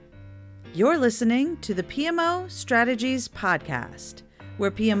You're listening to the PMO Strategies Podcast,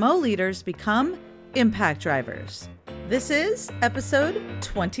 where PMO leaders become impact drivers. This is episode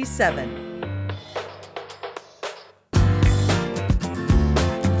 27.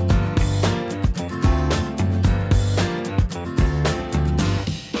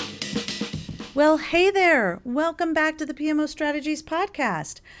 Well, hey there. Welcome back to the PMO Strategies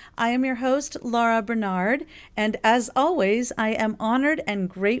Podcast. I am your host, Laura Bernard, and as always, I am honored and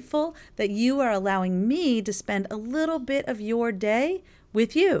grateful that you are allowing me to spend a little bit of your day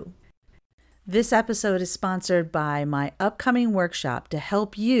with you. This episode is sponsored by my upcoming workshop to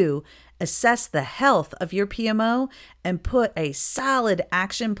help you assess the health of your PMO and put a solid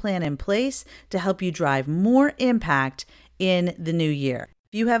action plan in place to help you drive more impact in the new year.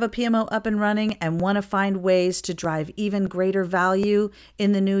 If you have a PMO up and running and want to find ways to drive even greater value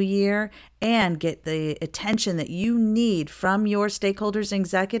in the new year and get the attention that you need from your stakeholders and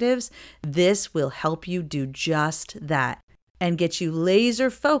executives, this will help you do just that and get you laser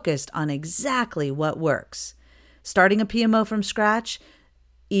focused on exactly what works. Starting a PMO from scratch,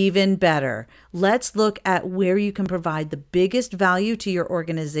 even better. Let's look at where you can provide the biggest value to your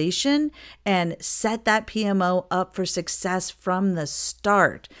organization and set that PMO up for success from the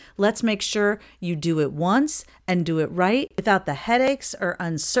start. Let's make sure you do it once and do it right without the headaches or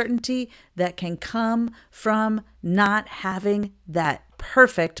uncertainty that can come from not having that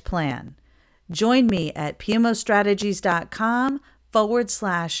perfect plan. Join me at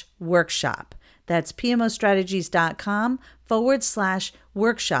pmostrategies.com/workshop. That's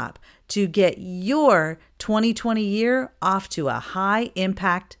pmostrategies.com/workshop to get your 2020 year off to a high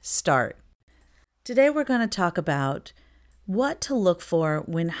impact start. Today, we're going to talk about what to look for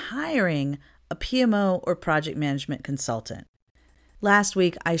when hiring a PMO or project management consultant. Last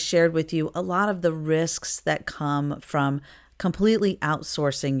week, I shared with you a lot of the risks that come from completely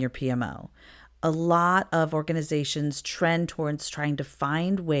outsourcing your PMO. A lot of organizations trend towards trying to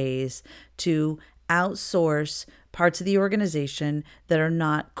find ways to outsource parts of the organization that are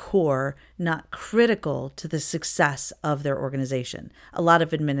not core, not critical to the success of their organization. A lot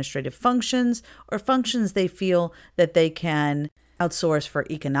of administrative functions or functions they feel that they can outsource for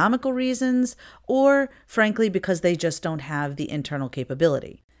economical reasons or, frankly, because they just don't have the internal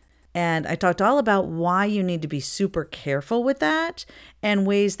capability. And I talked all about why you need to be super careful with that and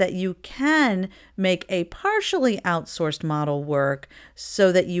ways that you can make a partially outsourced model work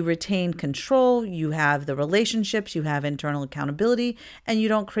so that you retain control, you have the relationships, you have internal accountability, and you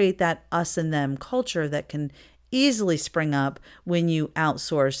don't create that us and them culture that can easily spring up when you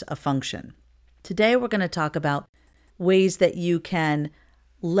outsource a function. Today, we're going to talk about ways that you can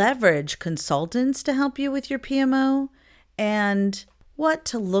leverage consultants to help you with your PMO and what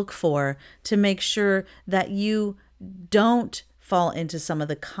to look for to make sure that you don't fall into some of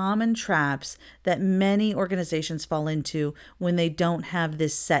the common traps that many organizations fall into when they don't have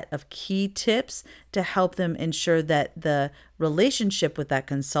this set of key tips to help them ensure that the relationship with that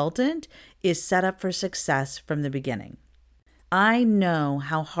consultant is set up for success from the beginning. I know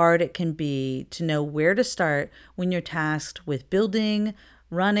how hard it can be to know where to start when you're tasked with building,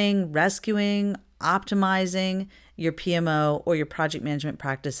 running, rescuing, optimizing your PMO or your project management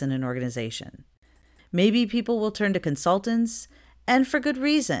practice in an organization. Maybe people will turn to consultants, and for good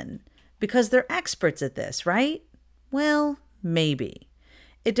reason, because they're experts at this, right? Well, maybe.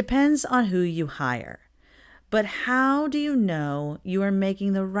 It depends on who you hire. But how do you know you are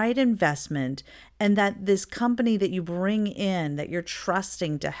making the right investment and that this company that you bring in, that you're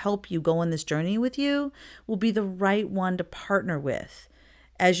trusting to help you go on this journey with you, will be the right one to partner with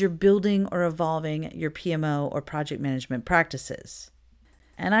as you're building or evolving your PMO or project management practices?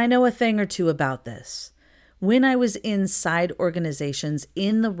 And I know a thing or two about this. When I was inside organizations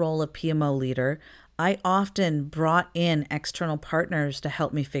in the role of PMO leader, I often brought in external partners to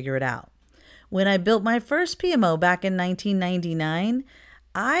help me figure it out. When I built my first PMO back in 1999,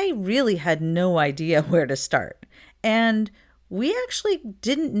 I really had no idea where to start. And we actually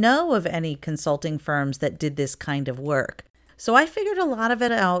didn't know of any consulting firms that did this kind of work. So I figured a lot of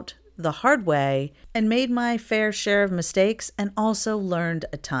it out the hard way and made my fair share of mistakes and also learned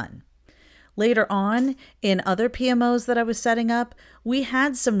a ton. Later on, in other PMOs that I was setting up, we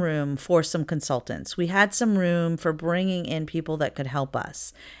had some room for some consultants. We had some room for bringing in people that could help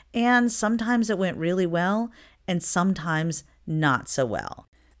us. And sometimes it went really well and sometimes not so well.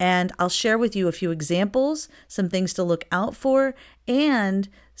 And I'll share with you a few examples, some things to look out for, and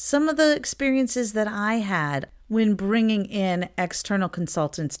some of the experiences that I had when bringing in external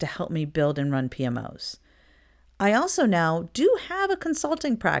consultants to help me build and run PMOs. I also now do have a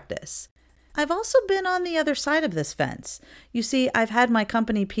consulting practice. I've also been on the other side of this fence. You see, I've had my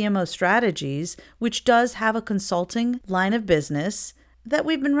company PMO Strategies, which does have a consulting line of business that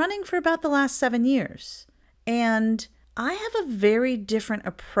we've been running for about the last 7 years. And I have a very different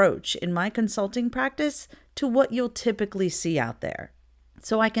approach in my consulting practice to what you'll typically see out there.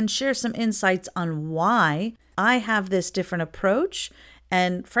 So I can share some insights on why I have this different approach.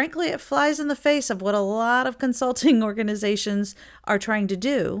 And frankly, it flies in the face of what a lot of consulting organizations are trying to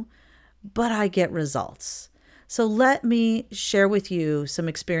do, but I get results. So let me share with you some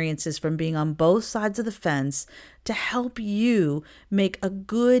experiences from being on both sides of the fence to help you make a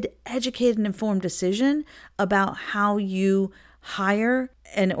good, educated, and informed decision about how you hire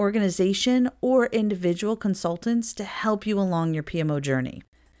an organization or individual consultants to help you along your PMO journey.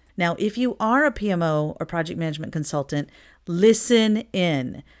 Now, if you are a PMO or project management consultant, listen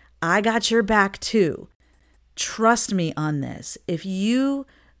in. I got your back too. Trust me on this. If you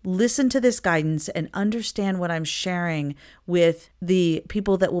listen to this guidance and understand what I'm sharing with the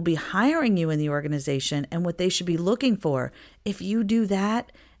people that will be hiring you in the organization and what they should be looking for, if you do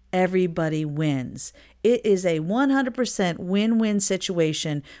that, everybody wins. It is a 100% win-win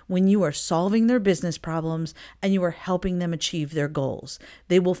situation when you are solving their business problems and you are helping them achieve their goals.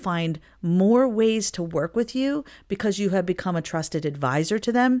 They will find more ways to work with you because you have become a trusted advisor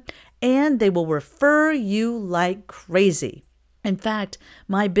to them, and they will refer you like crazy. In fact,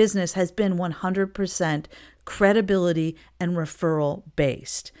 my business has been 100% credibility and referral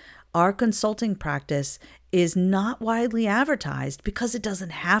based. Our consulting practice is not widely advertised because it doesn't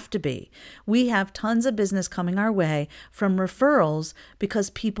have to be. We have tons of business coming our way from referrals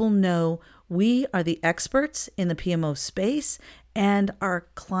because people know we are the experts in the PMO space and our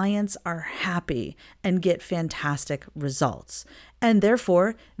clients are happy and get fantastic results. And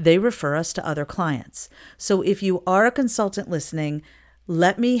therefore, they refer us to other clients. So if you are a consultant listening,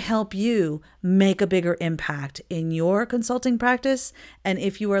 let me help you make a bigger impact in your consulting practice. And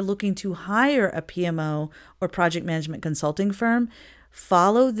if you are looking to hire a PMO or project management consulting firm,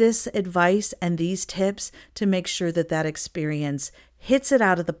 follow this advice and these tips to make sure that that experience hits it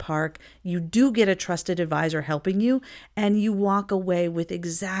out of the park. You do get a trusted advisor helping you, and you walk away with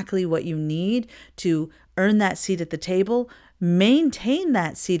exactly what you need to earn that seat at the table, maintain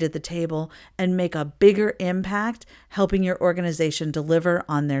that seat at the table, and make a bigger impact helping your organization deliver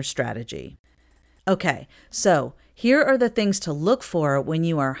on their strategy. Okay, so here are the things to look for when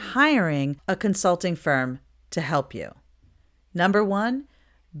you are hiring a consulting firm to help you. Number 1,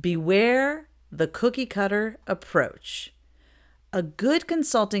 beware the cookie cutter approach. A good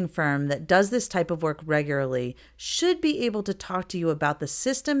consulting firm that does this type of work regularly should be able to talk to you about the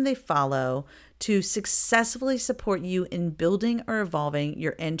system they follow to successfully support you in building or evolving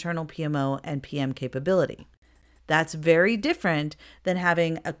your internal PMO and PM capability. That's very different than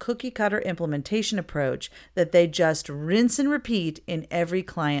having a cookie cutter implementation approach that they just rinse and repeat in every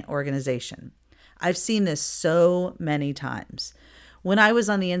client organization. I've seen this so many times. When I was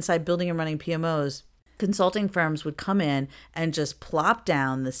on the inside building and running PMOs, consulting firms would come in and just plop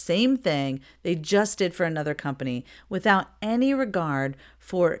down the same thing they just did for another company without any regard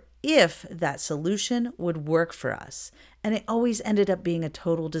for if that solution would work for us. And it always ended up being a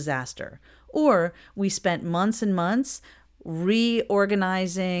total disaster. Or we spent months and months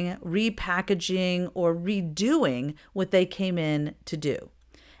reorganizing, repackaging, or redoing what they came in to do.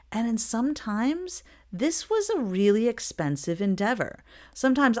 And then sometimes this was a really expensive endeavor.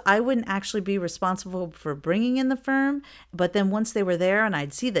 Sometimes I wouldn't actually be responsible for bringing in the firm, but then once they were there and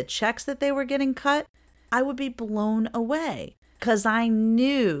I'd see the checks that they were getting cut, I would be blown away because I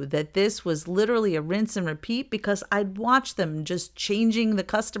knew that this was literally a rinse and repeat because I'd watched them just changing the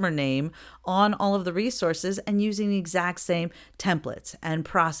customer name on all of the resources and using the exact same templates and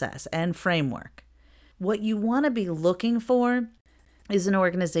process and framework. What you want to be looking for is an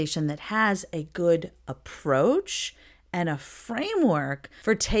organization that has a good approach and a framework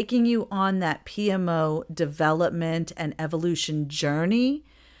for taking you on that PMO development and evolution journey.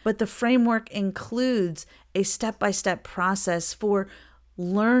 But the framework includes a step-by-step process for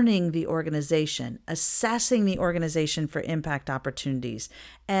learning the organization, assessing the organization for impact opportunities,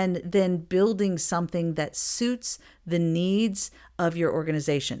 and then building something that suits the needs of your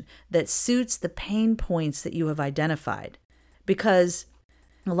organization, that suits the pain points that you have identified. Because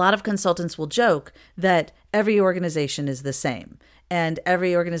a lot of consultants will joke that every organization is the same and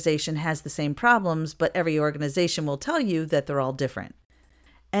every organization has the same problems, but every organization will tell you that they're all different.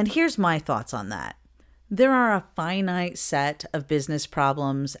 And here's my thoughts on that. There are a finite set of business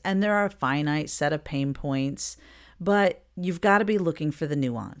problems and there are a finite set of pain points, but you've got to be looking for the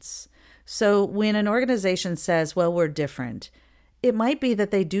nuance. So when an organization says, well, we're different, It might be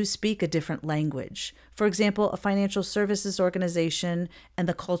that they do speak a different language. For example, a financial services organization and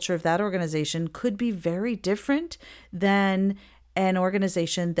the culture of that organization could be very different than an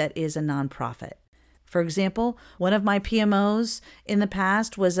organization that is a nonprofit. For example, one of my PMOs in the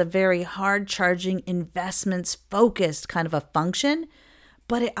past was a very hard-charging, investments-focused kind of a function,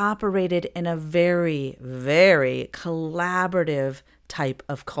 but it operated in a very, very collaborative type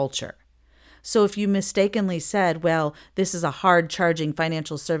of culture. So if you mistakenly said, well, this is a hard-charging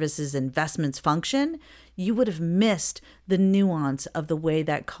financial services investments function, you would have missed the nuance of the way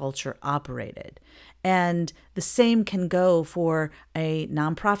that culture operated. And the same can go for a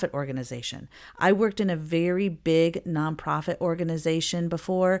nonprofit organization. I worked in a very big nonprofit organization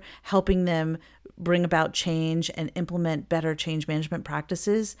before, helping them bring about change and implement better change management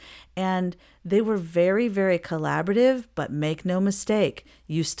practices. And they were very, very collaborative, but make no mistake,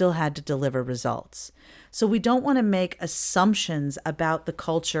 you still had to deliver results. So we don't want to make assumptions about the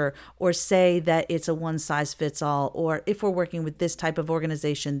culture or say that it's a one size fits all, or if we're working with this type of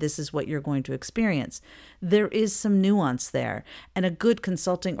organization, this is what you're going to experience. There is some nuance there, and a good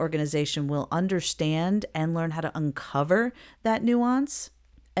consulting organization will understand and learn how to uncover that nuance.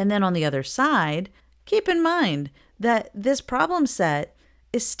 And then on the other side, keep in mind that this problem set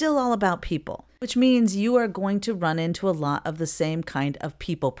is still all about people, which means you are going to run into a lot of the same kind of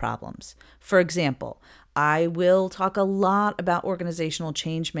people problems. For example, I will talk a lot about organizational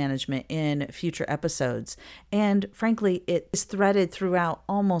change management in future episodes. And frankly, it is threaded throughout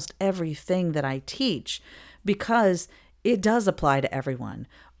almost everything that I teach because it does apply to everyone.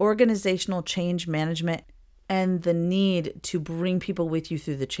 Organizational change management and the need to bring people with you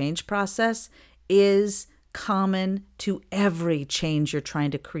through the change process is common to every change you're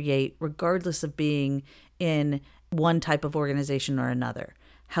trying to create, regardless of being in one type of organization or another.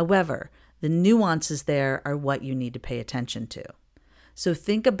 However, the nuances there are what you need to pay attention to. So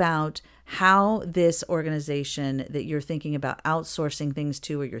think about how this organization that you're thinking about outsourcing things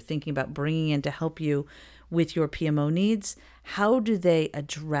to, or you're thinking about bringing in to help you with your PMO needs, how do they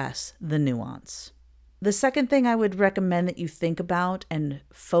address the nuance? The second thing I would recommend that you think about and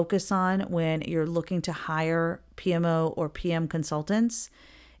focus on when you're looking to hire PMO or PM consultants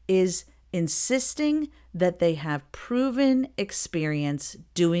is insisting that they have proven experience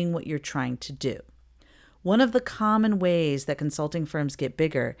doing what you're trying to do. One of the common ways that consulting firms get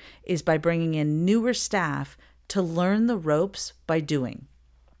bigger is by bringing in newer staff to learn the ropes by doing.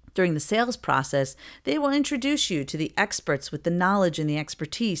 During the sales process, they will introduce you to the experts with the knowledge and the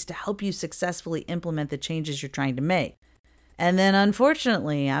expertise to help you successfully implement the changes you're trying to make. And then,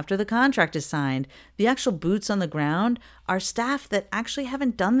 unfortunately, after the contract is signed, the actual boots on the ground are staff that actually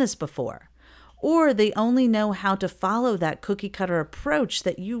haven't done this before. Or they only know how to follow that cookie-cutter approach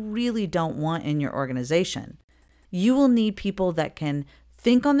that you really don't want in your organization. You will need people that can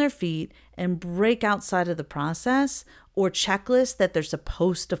think on their feet and break outside of the process or checklist that they're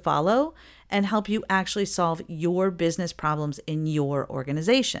supposed to follow and help you actually solve your business problems in your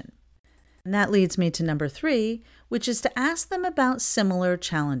organization. And that leads me to number 3, which is to ask them about similar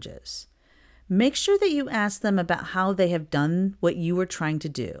challenges. Make sure that you ask them about how they have done what you were trying to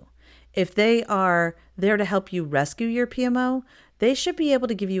do. If they are there to help you rescue your PMO, they should be able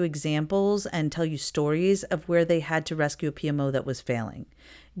to give you examples and tell you stories of where they had to rescue a PMO that was failing.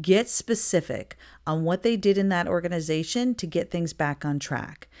 Get specific on what they did in that organization to get things back on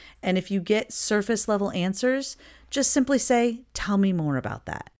track. And if you get surface level answers, just simply say, tell me more about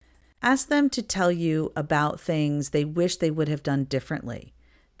that. Ask them to tell you about things they wish they would have done differently.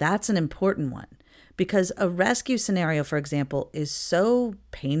 That's an important one. Because a rescue scenario, for example, is so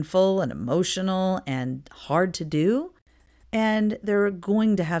painful and emotional and hard to do, and they're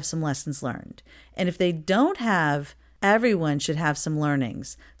going to have some lessons learned. And if they don't have, everyone should have some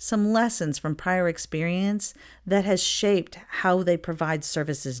learnings, some lessons from prior experience that has shaped how they provide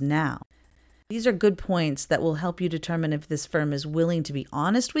services now. These are good points that will help you determine if this firm is willing to be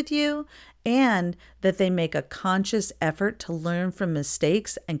honest with you and that they make a conscious effort to learn from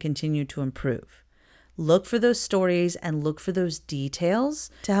mistakes and continue to improve. Look for those stories and look for those details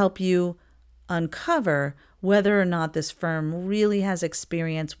to help you uncover whether or not this firm really has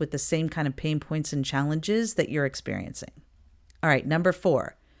experience with the same kind of pain points and challenges that you're experiencing. All right, number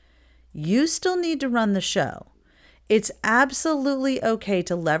 4, you still need to run the show. It's absolutely okay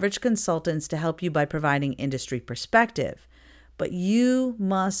to leverage consultants to help you by providing industry perspective, but you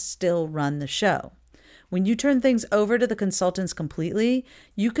must still run the show. When you turn things over to the consultants completely,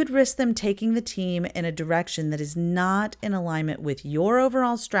 you could risk them taking the team in a direction that is not in alignment with your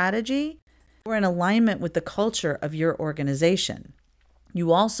overall strategy or in alignment with the culture of your organization.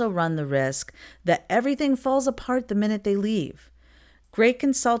 You also run the risk that everything falls apart the minute they leave. Great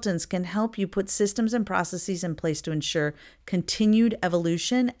consultants can help you put systems and processes in place to ensure continued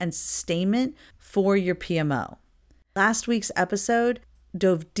evolution and sustainment for your PMO. Last week's episode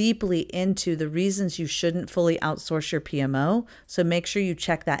dove deeply into the reasons you shouldn't fully outsource your PMO, so make sure you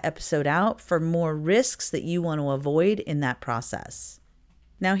check that episode out for more risks that you want to avoid in that process.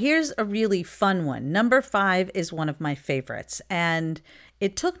 Now here's a really fun one. Number 5 is one of my favorites, and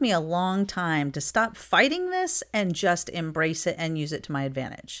it took me a long time to stop fighting this and just embrace it and use it to my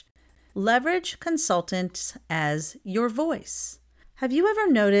advantage. Leverage consultants as your voice. Have you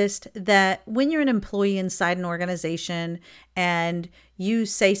ever noticed that when you're an employee inside an organization and you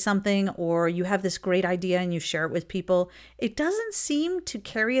say something or you have this great idea and you share it with people, it doesn't seem to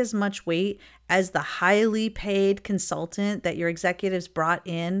carry as much weight as the highly paid consultant that your executives brought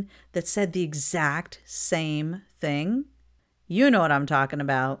in that said the exact same thing? You know what I'm talking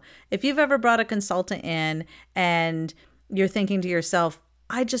about. If you've ever brought a consultant in and you're thinking to yourself,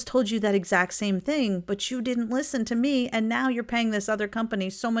 I just told you that exact same thing, but you didn't listen to me, and now you're paying this other company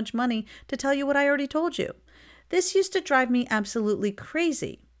so much money to tell you what I already told you. This used to drive me absolutely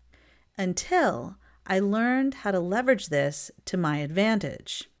crazy until I learned how to leverage this to my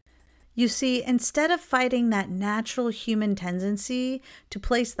advantage. You see, instead of fighting that natural human tendency to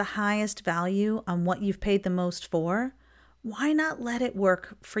place the highest value on what you've paid the most for, why not let it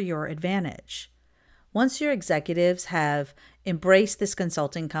work for your advantage? Once your executives have embraced this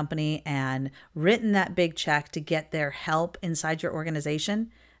consulting company and written that big check to get their help inside your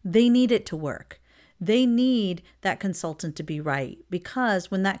organization, they need it to work. They need that consultant to be right, because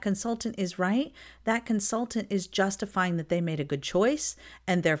when that consultant is right, that consultant is justifying that they made a good choice,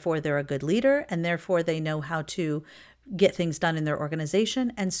 and therefore they're a good leader, and therefore they know how to get things done in their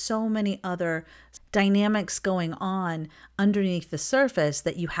organization, and so many other dynamics going on underneath the surface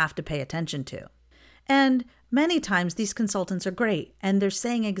that you have to pay attention to. And many times these consultants are great and they're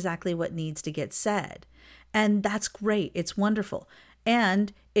saying exactly what needs to get said. And that's great. It's wonderful.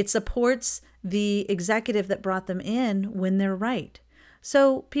 And it supports the executive that brought them in when they're right.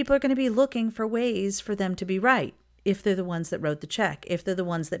 So people are going to be looking for ways for them to be right if they're the ones that wrote the check, if they're the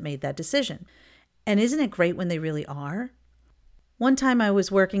ones that made that decision. And isn't it great when they really are? One time I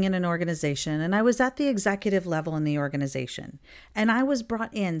was working in an organization and I was at the executive level in the organization, and I was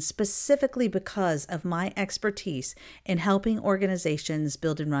brought in specifically because of my expertise in helping organizations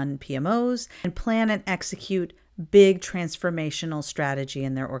build and run PMOs and plan and execute big transformational strategy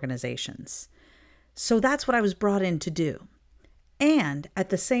in their organizations. So that's what I was brought in to do. And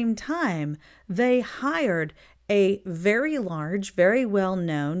at the same time, they hired a very large, very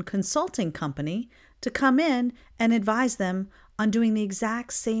well-known consulting company to come in and advise them on doing the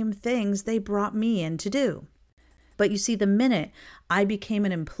exact same things they brought me in to do. But you see, the minute I became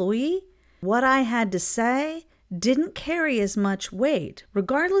an employee, what I had to say didn't carry as much weight,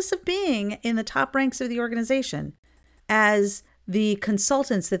 regardless of being in the top ranks of the organization, as the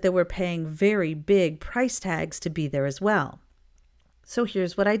consultants that they were paying very big price tags to be there as well. So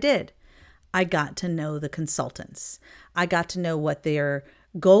here's what I did. I got to know the consultants. I got to know what their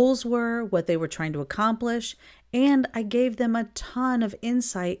goals were, what they were trying to accomplish, and I gave them a ton of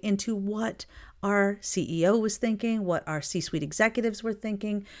insight into what our CEO was thinking, what our C-suite executives were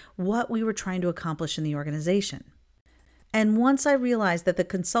thinking, what we were trying to accomplish in the organization. And once I realized that the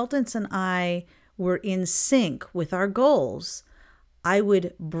consultants and I were in sync with our goals, I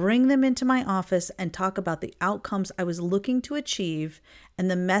would bring them into my office and talk about the outcomes I was looking to achieve and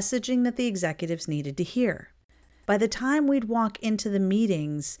the messaging that the executives needed to hear. By the time we'd walk into the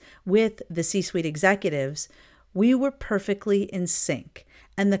meetings with the C-suite executives, we were perfectly in sync.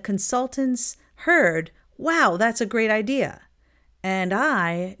 And the consultants heard, wow, that's a great idea. And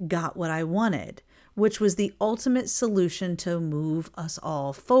I got what I wanted, which was the ultimate solution to move us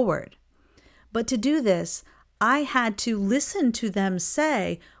all forward. But to do this, I had to listen to them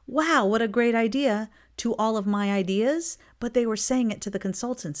say, wow, what a great idea, to all of my ideas, but they were saying it to the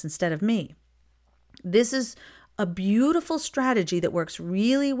consultants instead of me. This is a beautiful strategy that works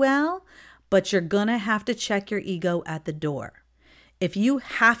really well, but you're going to have to check your ego at the door. If you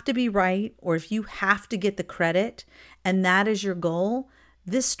have to be right, or if you have to get the credit, and that is your goal,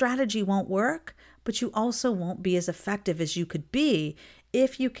 this strategy won't work, but you also won't be as effective as you could be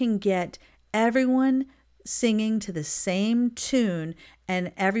if you can get everyone singing to the same tune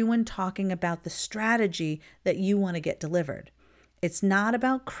and everyone talking about the strategy that you want to get delivered. It's not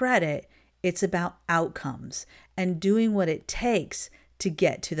about credit, it's about outcomes and doing what it takes to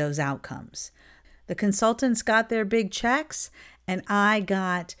get to those outcomes. The consultants got their big checks, and I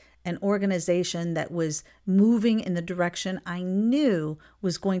got an organization that was moving in the direction I knew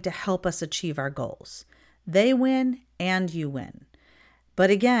was going to help us achieve our goals. They win and you win. But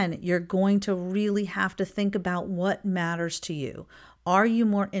again, you're going to really have to think about what matters to you. Are you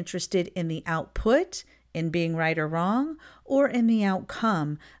more interested in the output, in being right or wrong, or in the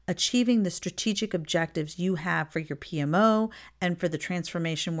outcome, achieving the strategic objectives you have for your PMO and for the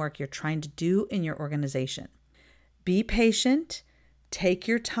transformation work you're trying to do in your organization? Be patient, take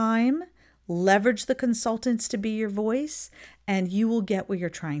your time, leverage the consultants to be your voice, and you will get where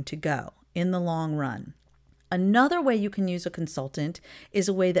you're trying to go in the long run. Another way you can use a consultant is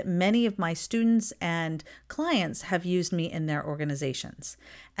a way that many of my students and clients have used me in their organizations.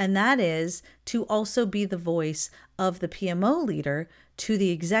 And that is to also be the voice of the PMO leader to the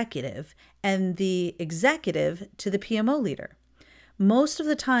executive and the executive to the PMO leader. Most of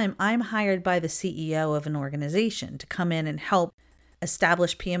the time, I'm hired by the CEO of an organization to come in and help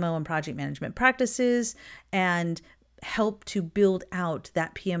establish PMO and project management practices and help to build out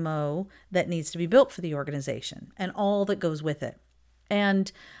that PMO that needs to be built for the organization and all that goes with it.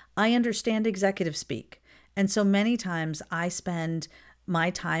 And I understand executive speak. And so many times I spend my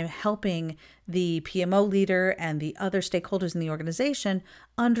time helping the PMO leader and the other stakeholders in the organization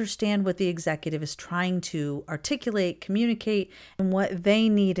understand what the executive is trying to articulate, communicate, and what they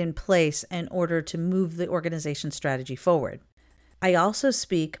need in place in order to move the organization strategy forward. I also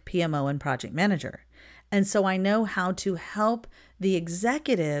speak PMO and project manager. And so I know how to help the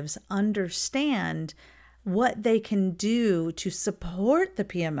executives understand what they can do to support the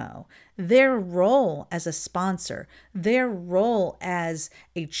PMO, their role as a sponsor, their role as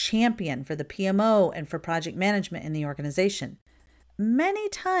a champion for the PMO and for project management in the organization. Many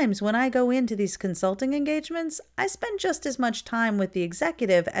times when I go into these consulting engagements, I spend just as much time with the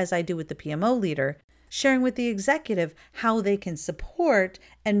executive as I do with the PMO leader, sharing with the executive how they can support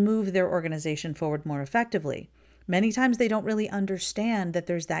and move their organization forward more effectively. Many times they don't really understand that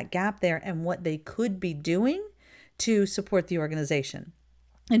there's that gap there and what they could be doing to support the organization.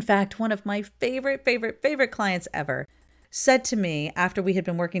 In fact, one of my favorite clients ever said to me after we had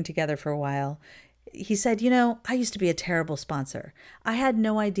been working together for a while, he said, I used to be a terrible sponsor. I had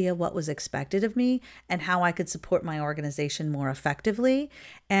no idea what was expected of me and how I could support my organization more effectively.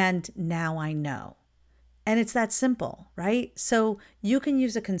 And now I know. And it's that simple, right? So you can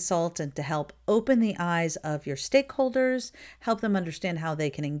use a consultant to help open the eyes of your stakeholders, help them understand how they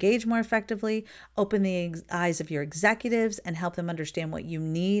can engage more effectively, open the eyes of your executives and help them understand what you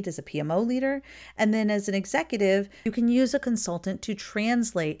need as a PMO leader. And then as an executive, you can use a consultant to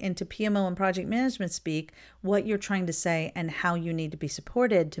translate into PMO and project management speak what you're trying to say and how you need to be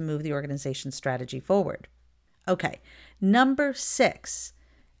supported to move the organization's strategy forward. Okay, number 6.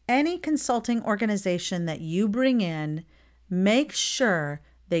 Any consulting organization that you bring in, make sure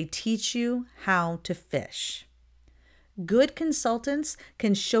they teach you how to fish. Good consultants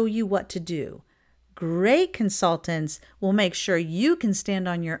can show you what to do. Great consultants will make sure you can stand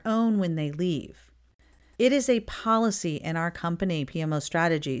on your own when they leave. It is a policy in our company, PMO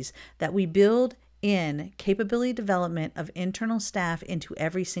Strategies, that we build in capability development of internal staff into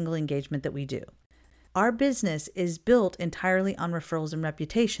every single engagement that we do. Our business is built entirely on referrals and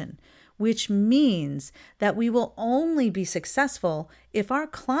reputation, which means that we will only be successful if our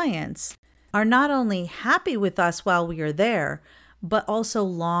clients are not only happy with us while we are there, but also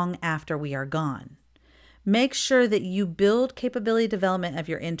long after we are gone. Make sure that you build capability development of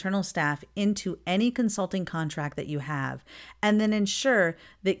your internal staff into any consulting contract that you have, and then ensure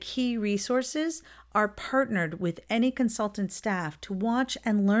that key resources are partnered with any consultant staff to watch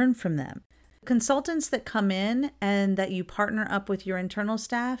and learn from them. Consultants that come in and that you partner up with your internal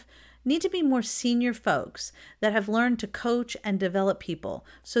staff need to be more senior folks that have learned to coach and develop people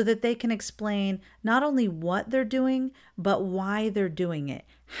so that they can explain not only what they're doing, but why they're doing it,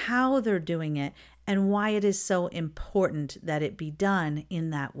 how they're doing it, and why it is so important that it be done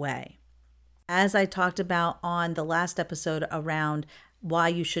in that way. As I talked about on the last episode around why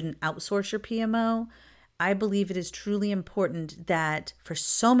you shouldn't outsource your PMO, I believe it is truly important that for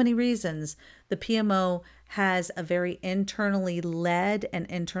so many reasons, the PMO has a very internally led and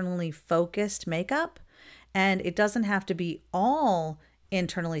internally focused makeup. And it doesn't have to be all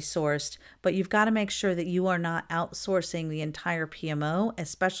internally sourced, but you've got to make sure that you are not outsourcing the entire PMO,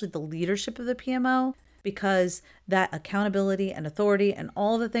 especially the leadership of the PMO, because that accountability and authority and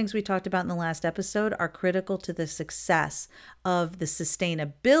all the things we talked about in the last episode are critical to the success of the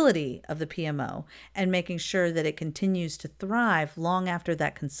sustainability of the PMO and making sure that it continues to thrive long after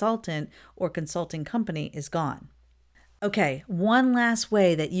that consultant or consulting company is gone. Okay, one last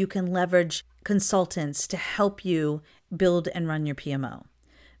way that you can leverage consultants to help you build and run your PMO.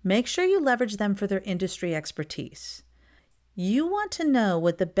 Make sure you leverage them for their industry expertise. You want to know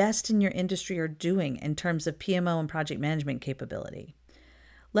what the best in your industry are doing in terms of PMO and project management capability.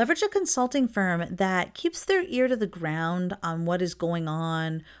 Leverage a consulting firm that keeps their ear to the ground on what is going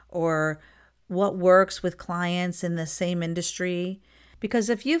on or what works with clients in the same industry. Because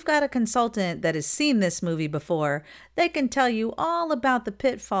if you've got a consultant that has seen this movie before, they can tell you all about the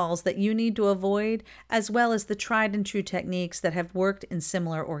pitfalls that you need to avoid, as well as the tried and true techniques that have worked in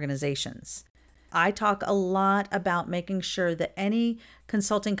similar organizations. I talk a lot about making sure that any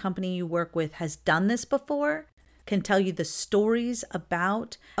consulting company you work with has done this before, can tell you the stories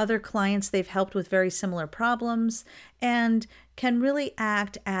about other clients they've helped with very similar problems, and can really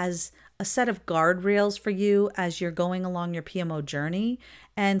act as a set of guardrails for you as you're going along your PMO journey,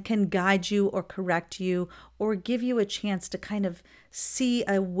 and can guide you or correct you or give you a chance to kind of see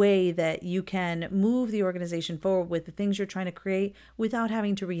a way that you can move the organization forward with the things you're trying to create without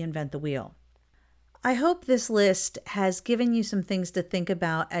having to reinvent the wheel. I hope this list has given you some things to think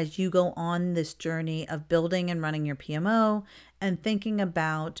about as you go on this journey of building and running your PMO and thinking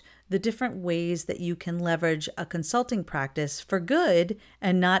about the different ways that you can leverage a consulting practice for good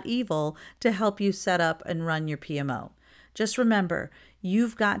and not evil to help you set up and run your PMO. Just remember,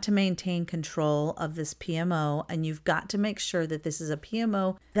 you've got to maintain control of this PMO, and you've got to make sure that this is a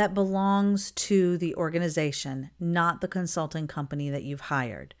PMO that belongs to the organization, not the consulting company that you've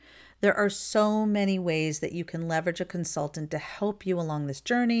hired. There are so many ways that you can leverage a consultant to help you along this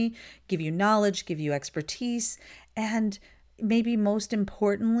journey, give you knowledge, give you expertise, and maybe most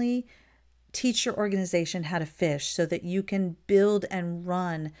importantly, teach your organization how to fish so that you can build and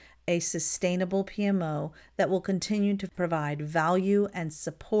run a sustainable PMO that will continue to provide value and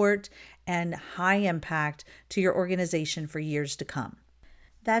support and high impact to your organization for years to come.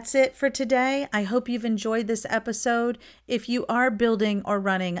 That's it for today. I hope you've enjoyed this episode. If you are building or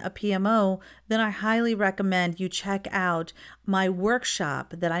running a PMO, then I highly recommend you check out my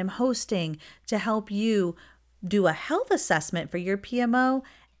workshop that I'm hosting to help you do a health assessment for your PMO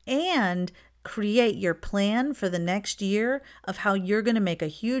and create your plan for the next year of how you're going to make a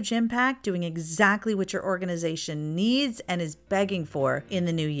huge impact doing exactly what your organization needs and is begging for in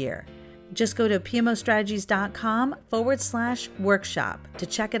the new year. Just go to pmostrategies.com/workshop to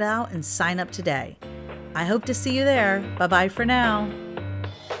check it out and sign up today. I hope to see you there. Bye-bye for now.